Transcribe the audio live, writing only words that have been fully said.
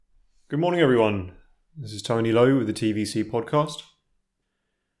Good morning, everyone. This is Tony Lowe with the TVC podcast.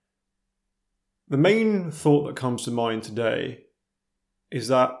 The main thought that comes to mind today is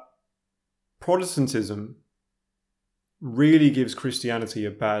that Protestantism really gives Christianity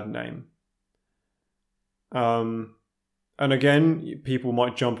a bad name. And again, people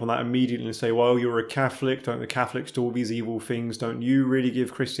might jump on that immediately and say, well, you're a Catholic. Don't the Catholics do all these evil things? Don't you really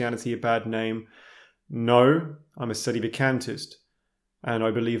give Christianity a bad name? No, I'm a sedevacantist. And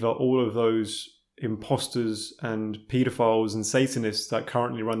I believe that all of those imposters and paedophiles and Satanists that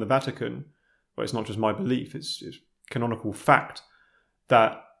currently run the Vatican, well, it's not just my belief, it's canonical fact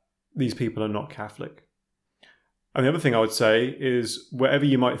that these people are not Catholic. And the other thing I would say is, wherever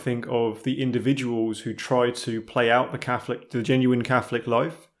you might think of the individuals who try to play out the genuine Catholic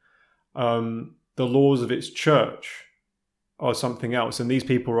life, the laws of its church are something else. And these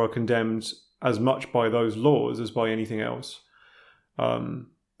people are condemned as much by those laws as by anything else. And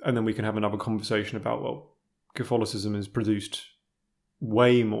then we can have another conversation about, well, Catholicism has produced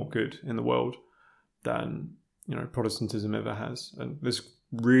way more good in the world than, Protestantism ever has. And there's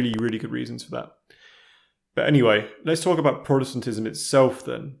really, really good reasons for that. But anyway, let's talk about Protestantism itself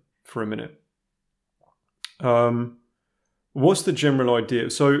then for a minute. What's the general idea?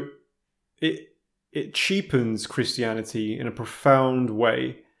 So it cheapens Christianity in a profound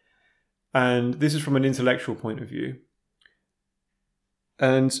way. And this is from an intellectual point of view.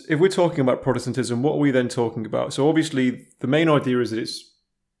 And if we're talking about Protestantism, what are we then talking about? So obviously, the main idea is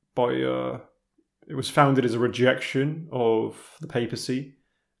that it was founded as a rejection of the papacy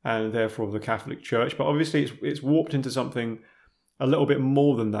and therefore of the Catholic Church. But obviously, it's warped into something a little bit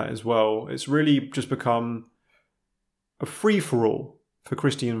more than that as well. It's really just become a free-for-all for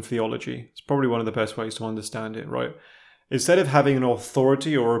Christian theology. It's probably one of the best ways to understand it, right? Instead of having an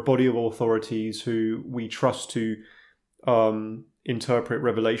authority or a body of authorities who we trust to interpret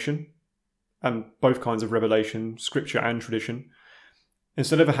revelation, and both kinds of revelation, scripture and tradition,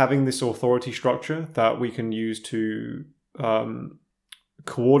 instead of having this authority structure that we can use to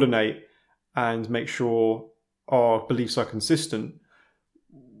coordinate and make sure our beliefs are consistent,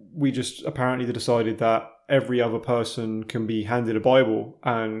 we just apparently decided that every other person can be handed a Bible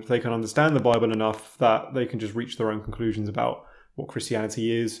and they can understand the Bible enough that they can just reach their own conclusions about what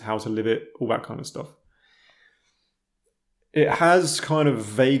Christianity is, how to live it, all that kind of stuff. It has kind of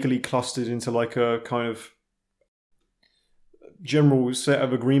vaguely clustered into like a kind of general set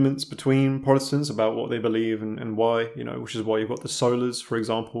of agreements between Protestants about what they believe and why, which is why you've got the solas, for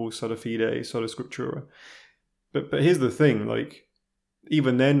example, sola fide, sola scriptura. But here's the thing, like,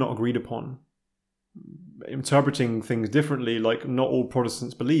 even they're not agreed upon. Interpreting things differently, like not all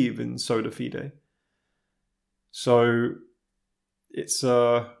Protestants believe in sola fide. So it's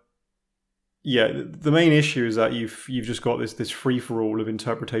the main issue is that you've just got this free-for-all of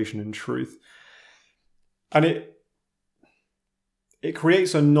interpretation and truth. And it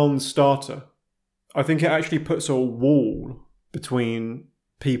creates a non-starter. I think it actually puts a wall between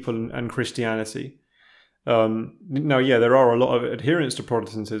people and Christianity. There are a lot of adherents to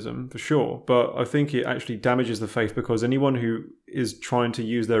Protestantism, for sure, but I think it actually damages the faith because anyone who is trying to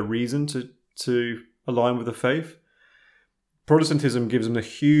use their reason to align with the faith, Protestantism gives them a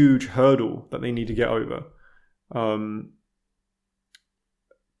huge hurdle that they need to get over,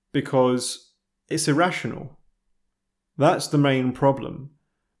 because it's irrational. That's the main problem.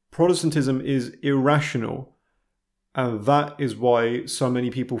 Protestantism is irrational, and that is why so many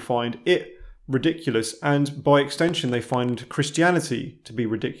people find it ridiculous, and by extension they find Christianity to be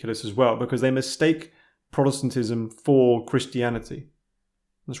ridiculous as well, because they mistake Protestantism for Christianity.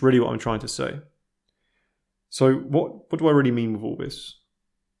 That's really what I'm trying to say. So what do I really mean with all this?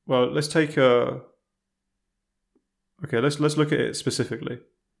 Well, let's look at it specifically.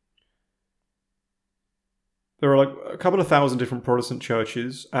 There are like a couple of thousand different Protestant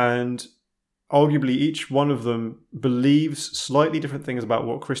churches, and arguably each one of them believes slightly different things about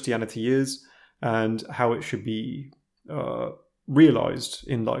what Christianity is and how it should be realized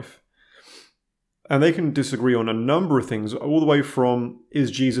in life. And they can disagree on a number of things, all the way from, is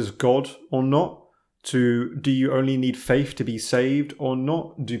Jesus God or not, to, do you only need faith to be saved or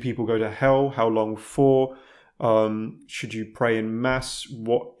not? Do people go to hell? How long for? Should you pray in Mass?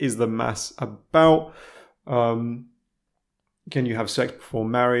 What is the Mass about? Can you have sex before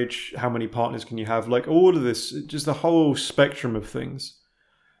marriage? How many partners can you have? Like all of this, just the whole spectrum of things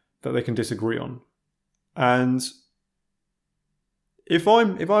that they can disagree on. And if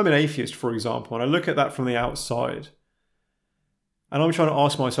I'm an atheist, for example, and I look at that from the outside, and I'm trying to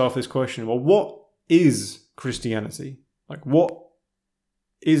ask myself this question, well, what is Christianity? Like, what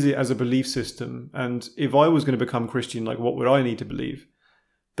is it as a belief system? And if I was going to become Christian, like, what would I need to believe?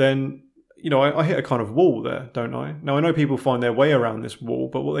 then, I hit a kind of wall there, don't I? Now, I know people find their way around this wall,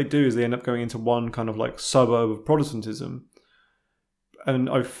 but what they do is they end up going into one kind of like suburb of Protestantism. And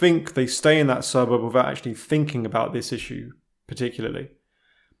I think they stay in that suburb without actually thinking about this issue particularly.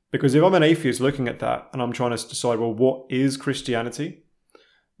 Because if I'm an atheist looking at that and I'm trying to decide, well, what is Christianity?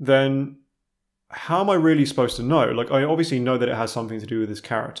 Then how am I really supposed to know? Like, I obviously know that it has something to do with his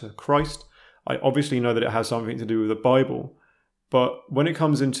character, Christ. I obviously know that it has something to do with the Bible. But when it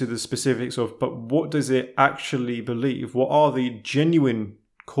comes into the specifics of, but what does it actually believe? What are the genuine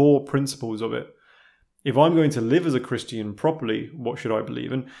core principles of it? If I'm going to live as a Christian properly, what should I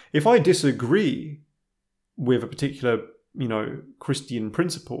believe? And if I disagree with a particular, Christian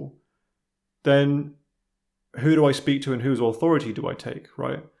principle, then who do I speak to and whose authority do I take,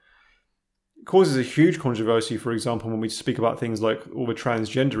 right? It causes a huge controversy, for example, when we speak about things like all the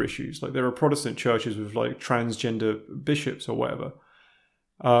transgender issues. Like there are Protestant churches with like transgender bishops or whatever.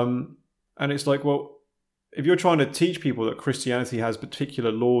 And it's like, well, if you're trying to teach people that Christianity has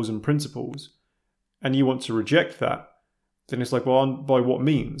particular laws and principles and you want to reject that, then it's like, well, by what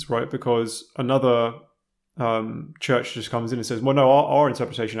means, right? Because another church just comes in and says, well, no, our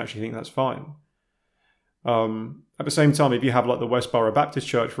interpretation actually think that's fine. At the same time, if you have like the Westboro Baptist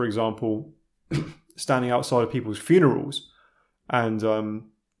Church, for example, standing outside of people's funerals and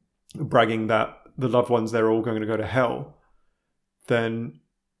bragging that the loved ones there are all going to go to hell, then,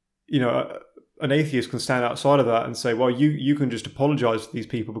 an atheist can stand outside of that and say, well, you can just apologize to these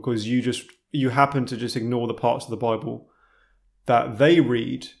people because you happen to just ignore the parts of the Bible that they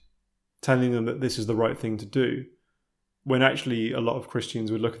read, telling them that this is the right thing to do, when actually a lot of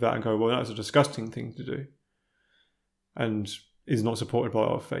Christians would look at that and go, well, that's a disgusting thing to do and is not supported by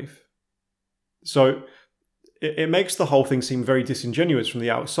our faith. So it makes the whole thing seem very disingenuous from the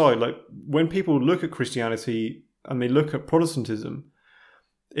outside. Like when people look at Christianity and they look at Protestantism,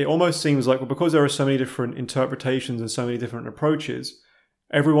 it almost seems like, well, because there are so many different interpretations and so many different approaches,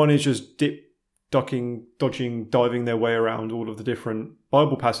 everyone is just ducking, dodging, diving their way around all of the different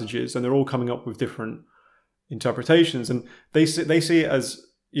Bible passages, and they're all coming up with different interpretations. And they see it as,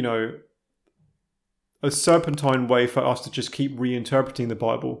 a serpentine way for us to just keep reinterpreting the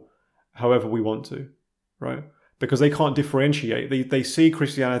Bible however we want to, right? Because they can't differentiate. They see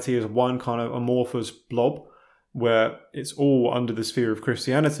Christianity as one kind of amorphous blob where it's all under the sphere of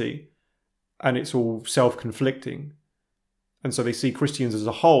Christianity and it's all self-conflicting. And so they see Christians as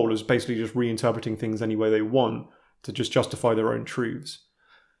a whole as basically just reinterpreting things any way they want to just justify their own truths.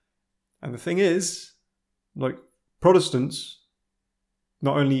 And the thing is, like Protestants,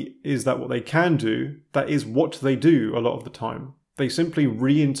 not only is that what they can do, that is what they do a lot of the time. They simply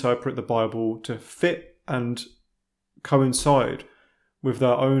reinterpret the Bible to fit and coincide with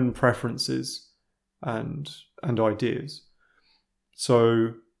their own preferences and ideas.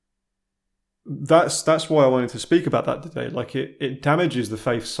 So that's why I wanted to speak about that today. Like it damages the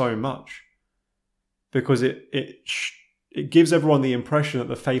faith so much because it gives everyone the impression that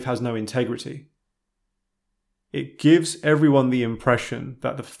the faith has no integrity. It gives everyone the impression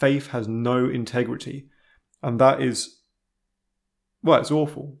that the faith has no integrity, and that is, well, it's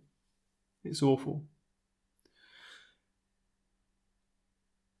awful. It's awful.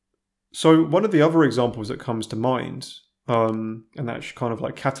 So one of the other examples that comes to mind, and that kind of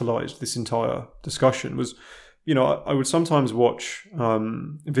like catalyzed this entire discussion was, I would sometimes watch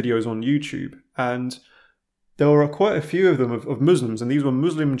videos on YouTube, and there were quite a few of them of Muslims, and these were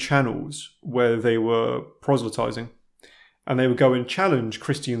Muslim channels where they were proselytizing, and they would go and challenge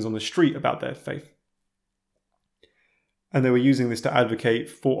Christians on the street about their faith. And they were using this to advocate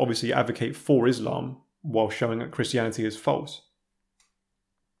for Islam while showing that Christianity is false.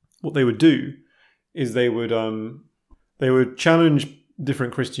 What they would do is they would challenge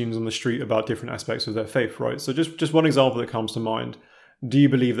different Christians on the street about different aspects of their faith, right? So just one example that comes to mind. Do you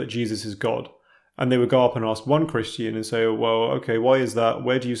believe that Jesus is God? And they would go up and ask one Christian and say, well, okay, why is that?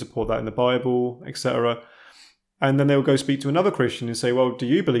 Where do you support that in the Bible, etc.? And then they would go speak to another Christian and say, well, do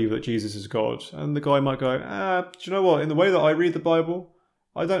you believe that Jesus is God? And the guy might go, do you know what? In the way that I read the Bible,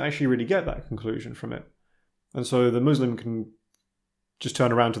 I don't actually really get that conclusion from it. And so the Muslim can just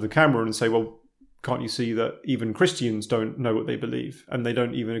turn around to the camera and say, well, can't you see that even Christians don't know what they believe and they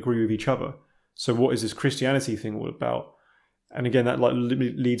don't even agree with each other? So what is this Christianity thing all about? And again, that like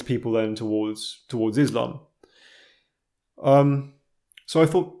leads people then towards Islam. So I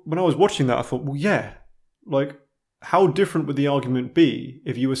thought, when I was watching that, I thought, well, yeah, like how different would the argument be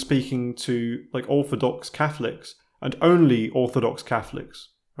if you were speaking to like Orthodox Catholics and only Orthodox Catholics,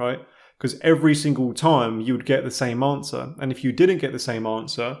 right? Because every single time you would get the same answer. And if you didn't get the same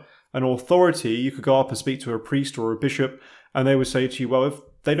answer, an authority, you could go up and speak to a priest or a bishop, and they would say to you, well,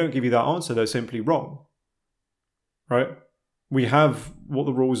 they don't give you that answer. They're simply wrong, right? We have what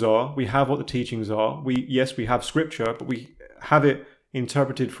the rules are. We have what the teachings are. We have scripture, but we have it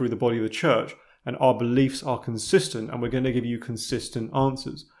interpreted through the body of the church, and our beliefs are consistent, and we're going to give you consistent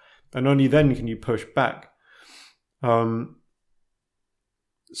answers. And only then can you push back.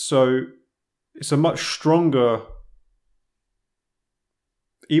 So it's a much stronger,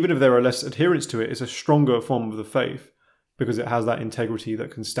 even if there are less adherents to it, it's a stronger form of the faith because it has that integrity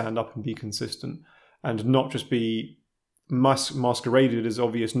that can stand up and be consistent and not just be masqueraded as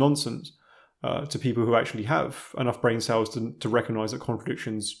obvious nonsense to people who actually have enough brain cells to recognize that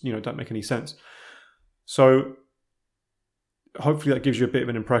contradictions, don't make any sense. So hopefully that gives you a bit of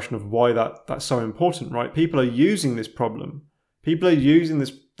an impression of why that's so important, right? People are using this problem. People are using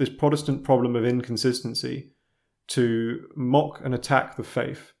this Protestant problem of inconsistency to mock and attack the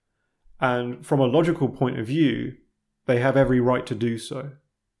faith. And from a logical point of view, they have every right to do so.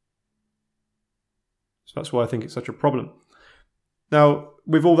 So that's why I think it's such a problem. Now,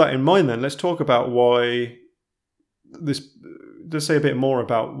 with all that in mind then, let's talk about why this, let's say a bit more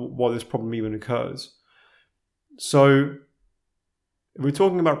about why this problem even occurs. So, if we're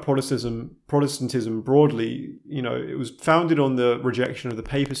talking about Protestantism broadly, it was founded on the rejection of the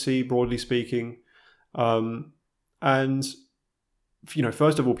papacy, broadly speaking. And,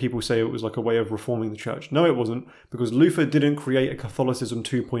 first of all, people say it was like a way of reforming the church. No, it wasn't, because Luther didn't create a Catholicism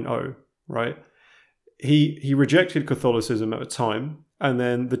 2.0, right? He rejected Catholicism at a time, and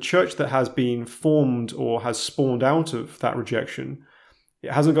then the church that has been formed or has spawned out of that rejection,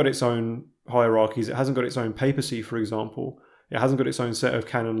 it hasn't got its own hierarchies, it hasn't got its own papacy, for example, it hasn't got its own set of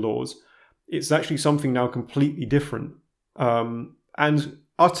canon laws. It's actually something now completely different, and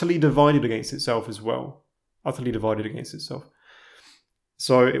utterly divided against itself as well. Utterly divided against itself.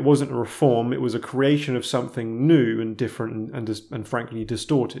 So it wasn't a reform, it was a creation of something new and different and frankly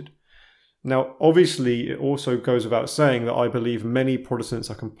distorted. Now, obviously, it also goes without saying that I believe many Protestants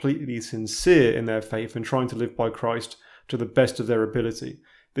are completely sincere in their faith and trying to live by Christ to the best of their ability.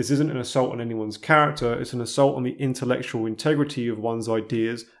 This isn't an assault on anyone's character, it's an assault on the intellectual integrity of one's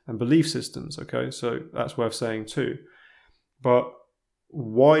ideas and belief systems, okay? So that's worth saying too. But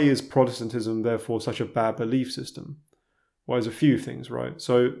why is Protestantism therefore such a bad belief system? Well, there's a few things, right?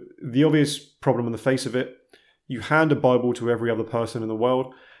 So the obvious problem on the face of it, you hand a Bible to every other person in the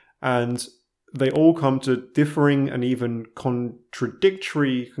world, and they all come to differing and even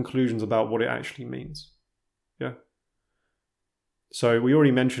contradictory conclusions about what it actually means. Yeah. So we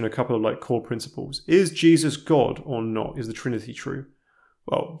already mentioned a couple of core principles. Is Jesus God or not? Is the Trinity true?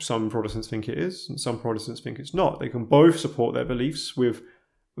 Well, some Protestants think it is, and some Protestants think it's not. They can both support their beliefs with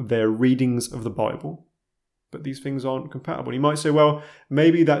their readings of the Bible, but these things aren't compatible. You might say, well,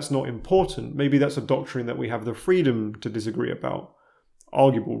 maybe that's not important. Maybe that's a doctrine that we have the freedom to disagree about.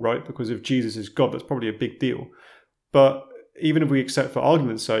 Arguable, right? Because if Jesus is God, that's probably a big deal. But even if we accept for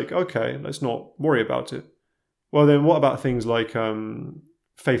argument's sake, okay, let's not worry about it. Well, then what about things like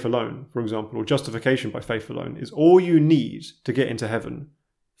faith alone, for example, or justification by faith alone? Is all you need to get into heaven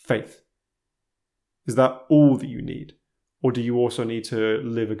faith? Is that all that you need? Or do you also need to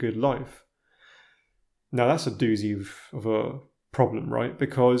live a good life? Now, that's a doozy of a problem, right?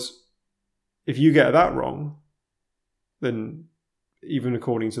 Because if you get that wrong, then even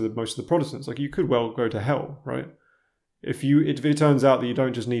according to most of the Protestants, you could well go to hell, right? If it turns out that you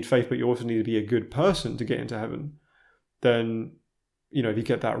don't just need faith, but you also need to be a good person to get into heaven, then, if you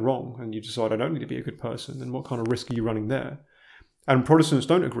get that wrong and you decide I don't need to be a good person, then what kind of risk are you running there? And Protestants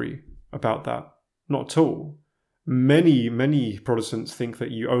don't agree about that, not at all. Many Protestants think that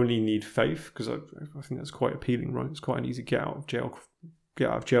you only need faith, because I think that's quite appealing, right? It's quite an easy get out of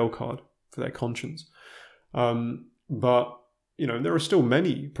jail card for their conscience. But there are still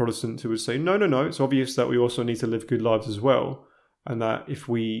many Protestants who would say, no, it's obvious that we also need to live good lives as well. And that if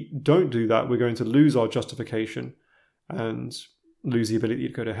we don't do that, we're going to lose our justification and lose the ability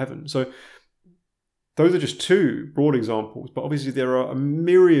to go to heaven. So those are just two broad examples. But obviously there are a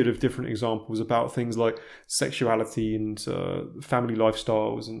myriad of different examples about things like sexuality and family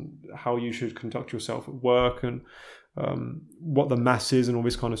lifestyles and how you should conduct yourself at work and what the mass is and all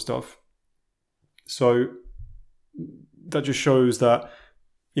this kind of stuff. So that just shows that,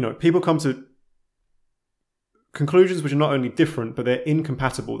 people come to conclusions which are not only different, but they're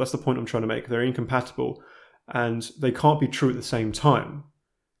incompatible. That's the point I'm trying to make. They're incompatible and they can't be true at the same time.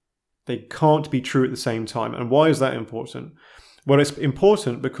 They can't be true at the same time. And why is that important? Well, it's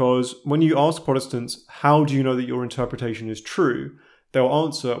important because when you ask Protestants, how do you know that your interpretation is true? They'll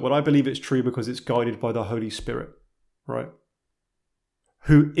answer, well, I believe it's true because it's guided by the Holy Spirit, right?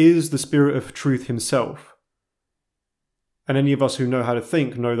 Who is the Spirit of truth himself. And any of us who know how to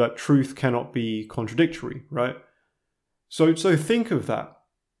think know that truth cannot be contradictory, right? So think of that.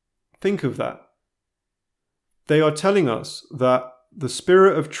 Think of that. They are telling us that the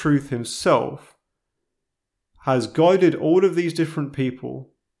Spirit of truth himself has guided all of these different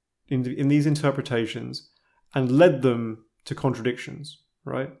people in these interpretations and led them to contradictions,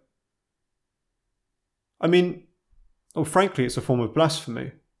 right? I mean, frankly, it's a form of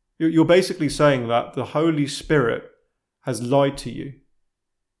blasphemy. You're basically saying that the Holy Spirit has lied to you.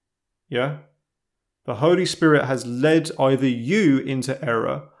 Yeah? The Holy Spirit has led either you into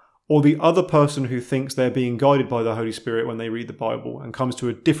error or the other person who thinks they're being guided by the Holy Spirit when they read the Bible and comes to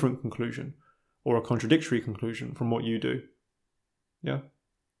a different conclusion or a contradictory conclusion from what you do. Yeah?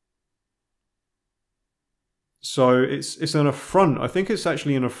 So it's an affront. I think it's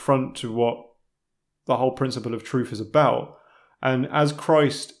actually an affront to what the whole principle of truth is about. And as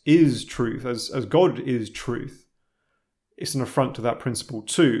Christ is truth, as God is truth, it's an affront to that principle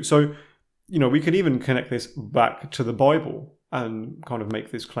too. So, we could even connect this back to the Bible and kind of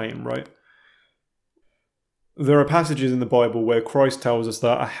make this claim, right? There are passages in the Bible where Christ tells us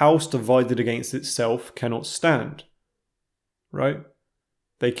that a house divided against itself cannot stand, right?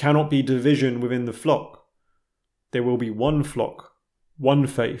 There cannot be division within the flock. There will be one flock, one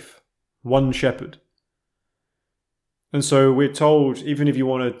faith, one shepherd. And so we're told, even if you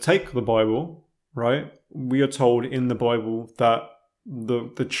want to take the Bible, right, we are told in the Bible that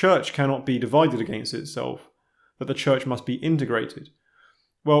the church cannot be divided against itself, that the church must be integrated.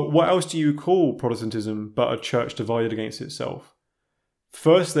 Well, what else do you call Protestantism but a church divided against itself?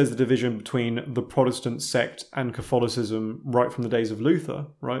 First, there's the division between the Protestant sect and Catholicism right from the days of Luther,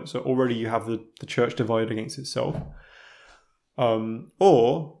 right? So already you have the church divided against itself.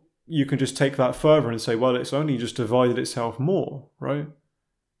 Or you can just take that further and say, well, it's only just divided itself more, right?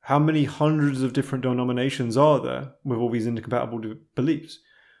 How many hundreds of different denominations are there with all these incompatible beliefs?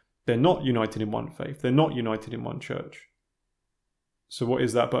 They're not united in one faith. They're not united in one church. So what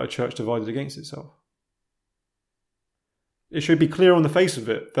is that but a church divided against itself? It should be clear on the face of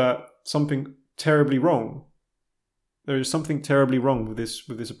it that something terribly wrong. There is something terribly wrong with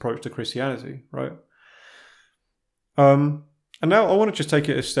this approach to Christianity, right? And now I want to just take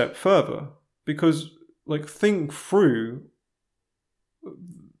it a step further, because think through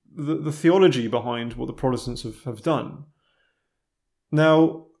the theology behind what the Protestants have done.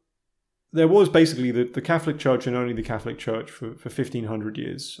 Now, there was basically the Catholic Church and only the Catholic Church for 1,500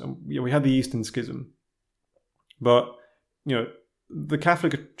 years. And, we had the Eastern Schism. But, the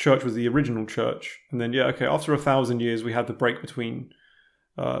Catholic Church was the original church. And then, after 1,000 years, we had the break between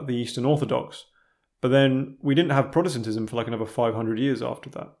the Eastern Orthodox. But then we didn't have Protestantism for another 500 years after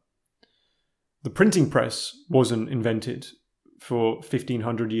that. The printing press wasn't invented for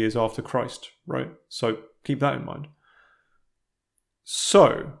 1,500 years after Christ, right? So keep that in mind.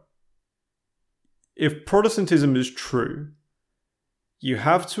 So, if Protestantism is true, you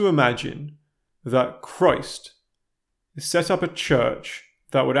have to imagine that Christ set up a church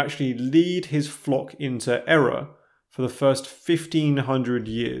that would actually lead his flock into error for the first 1,500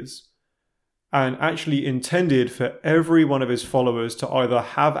 years, and actually intended for every one of his followers to either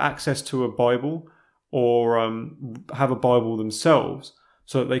have access to a Bible or have a Bible themselves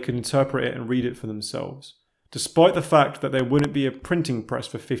so that they could interpret it and read it for themselves, despite the fact that there wouldn't be a printing press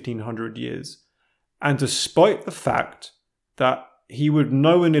for 1,500 years, and despite the fact that he would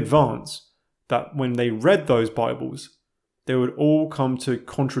know in advance that when they read those Bibles, they would all come to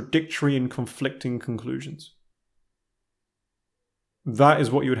contradictory and conflicting conclusions. That is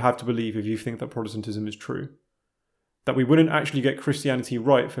what you would have to believe if you think that Protestantism is true. That we wouldn't actually get Christianity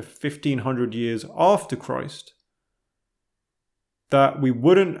right for 1,500 years after Christ. That we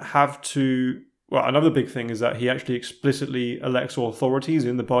wouldn't have to... Well, another big thing is that he actually explicitly elects authorities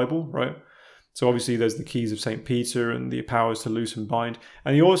in the Bible, right? So obviously there's the keys of St. Peter and the powers to loose and bind.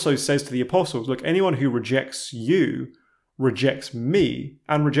 And he also says to the apostles, look, anyone who rejects you rejects me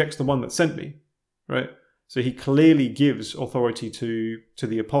and rejects the one that sent me, right? So he clearly gives authority to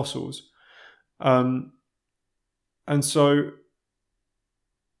the apostles. And so,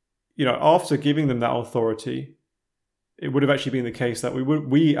 after giving them that authority, it would have actually been the case that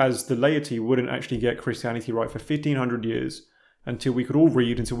we as the laity wouldn't actually get Christianity right for 1,500 years until we could all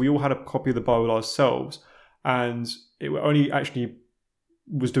read, until we all had a copy of the Bible ourselves. And it only actually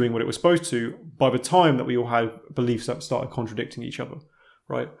was doing what it was supposed to by the time that we all had beliefs that started contradicting each other,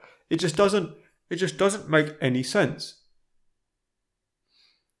 right? It just doesn't make any sense.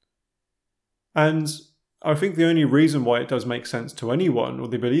 And I think the only reason why it does make sense to anyone, or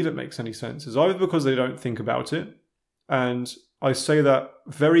they believe it makes any sense, is either because they don't think about it, and I say that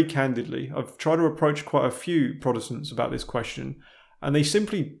very candidly. I've tried to approach quite a few Protestants about this question, and they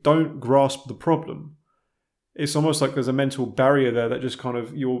simply don't grasp the problem. It's almost like there's a mental barrier there that just kind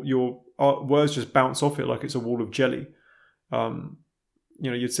of your words just bounce off it like it's a wall of jelly.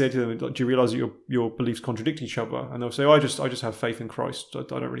 You'd say to them, "Do you realize that your beliefs contradict each other?" And they'll say, "Oh, I just have faith in Christ. I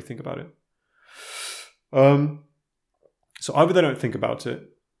don't really think about it." So either they don't think about it,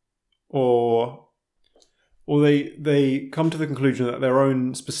 or they come to the conclusion that their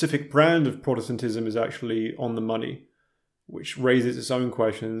own specific brand of Protestantism is actually on the money, which raises its own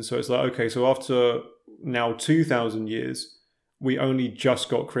questions. So it's like, okay, so after now 2,000 years, we only just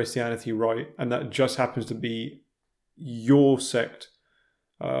got Christianity right, and that just happens to be your sect,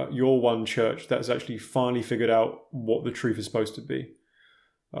 your one church that's actually finally figured out what the truth is supposed to be.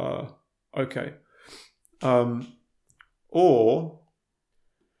 Okay. Or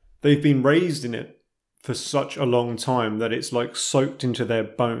they've been raised in it for such a long time that it's like soaked into their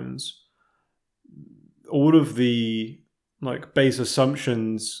bones. All of the like base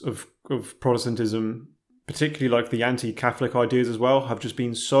assumptions of Protestantism, particularly like the anti-Catholic ideas as well, have just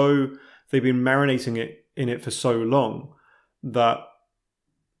been they've been marinating in it for so long that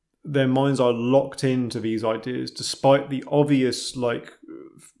their minds are locked into these ideas, despite the obvious like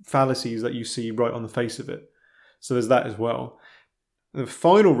fallacies that you see right on the face of it. So there's that as well. The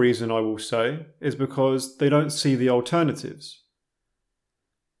final reason I will say is because they don't see the alternatives.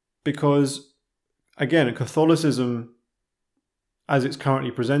 Because, again, Catholicism, as it's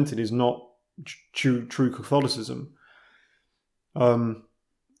currently presented, is not true Catholicism.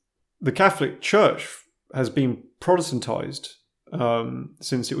 The Catholic Church has been Protestantized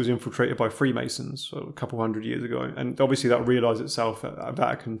since it was infiltrated by Freemasons a couple hundred years ago. And obviously that realized itself at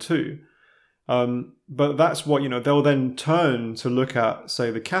Vatican II. But that's what, they'll then turn to look at,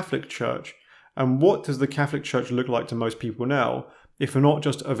 say, the Catholic Church. And what does the Catholic Church look like to most people now, if not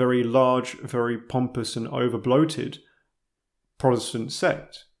just a very large, very pompous and over-bloated Protestant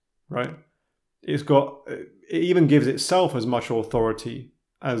sect, right? It even gives itself as much authority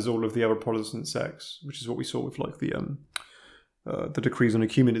as all of the other Protestant sects, which is what we saw with like the decrees on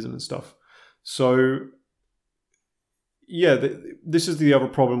ecumenism and stuff. So yeah, this is the other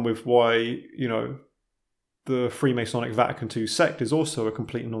problem with why, the Freemasonic Vatican II sect is also a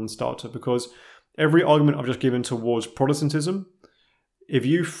complete non-starter, because every argument I've just given towards Protestantism, if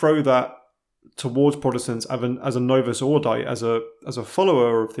you throw that towards Protestants as a novus ordi, as a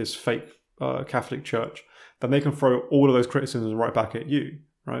follower of this fake Catholic Church, then they can throw all of those criticisms right back at you,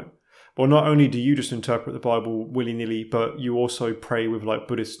 right? Well, not only do you just interpret the Bible willy-nilly, but you also pray with like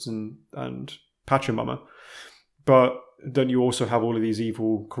Buddhists and Pachamama, but don't you also have all of these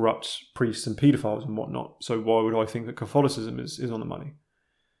evil, corrupt priests and paedophiles and whatnot? So why would I think that Catholicism is on the money?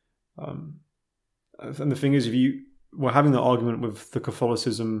 And the thing is, if you were having that argument with the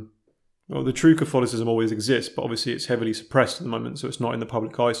Catholicism, well, the true Catholicism always exists, but obviously it's heavily suppressed at the moment, so it's not in the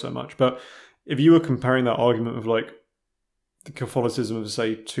public eye so much. But if you were comparing that argument with like the Catholicism of,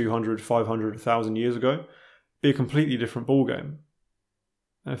 say, 200, 500, 1,000 years ago, it'd be a completely different ballgame.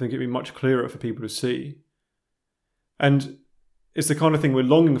 And I think it'd be much clearer for people to see. And it's the kind of thing we're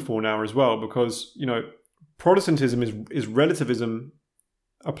longing for now as well, because, Protestantism is relativism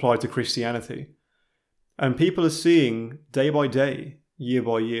applied to Christianity. And people are seeing day by day, year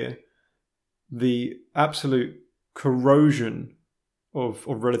by year, the absolute corrosion of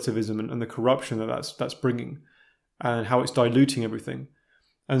relativism and the corruption that's bringing, and how it's diluting everything.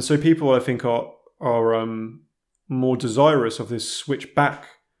 And so people, I think, are more desirous of this switch back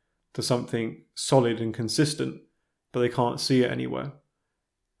to something solid and consistent, but they can't see it anywhere.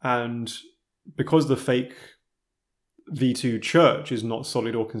 And because the fake V2 church is not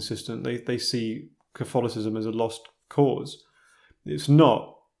solid or consistent, they see Catholicism as a lost cause. It's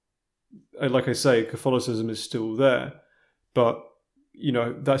not. Like I say, Catholicism is still there, but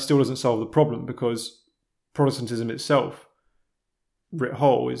that still doesn't solve the problem, because Protestantism itself, writ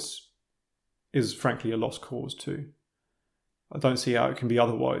whole, is frankly a lost cause too. I don't see how it can be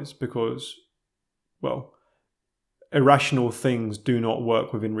otherwise, because, well, irrational things do not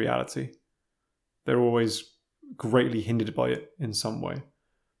work within reality. They're always greatly hindered by it in some way.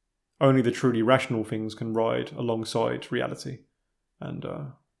 Only the truly rational things can ride alongside reality and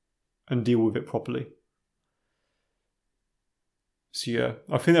deal with it properly. So yeah,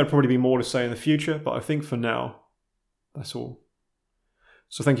 I think there'll probably be more to say in the future, but I think for now, that's all.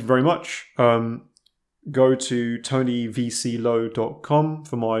 So thank you very much. Go to tonyvclow.com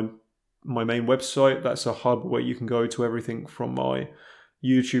for my main website. That's a hub where you can go to everything from my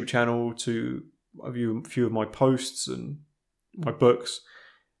YouTube channel to a few of my posts and my books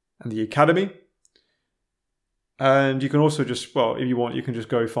and the academy. And you can also just, well, if you want, you can just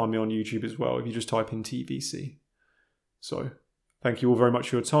go find me on YouTube as well if you just type in TVC. So, thank you all very much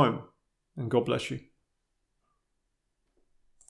for your time, and God bless you.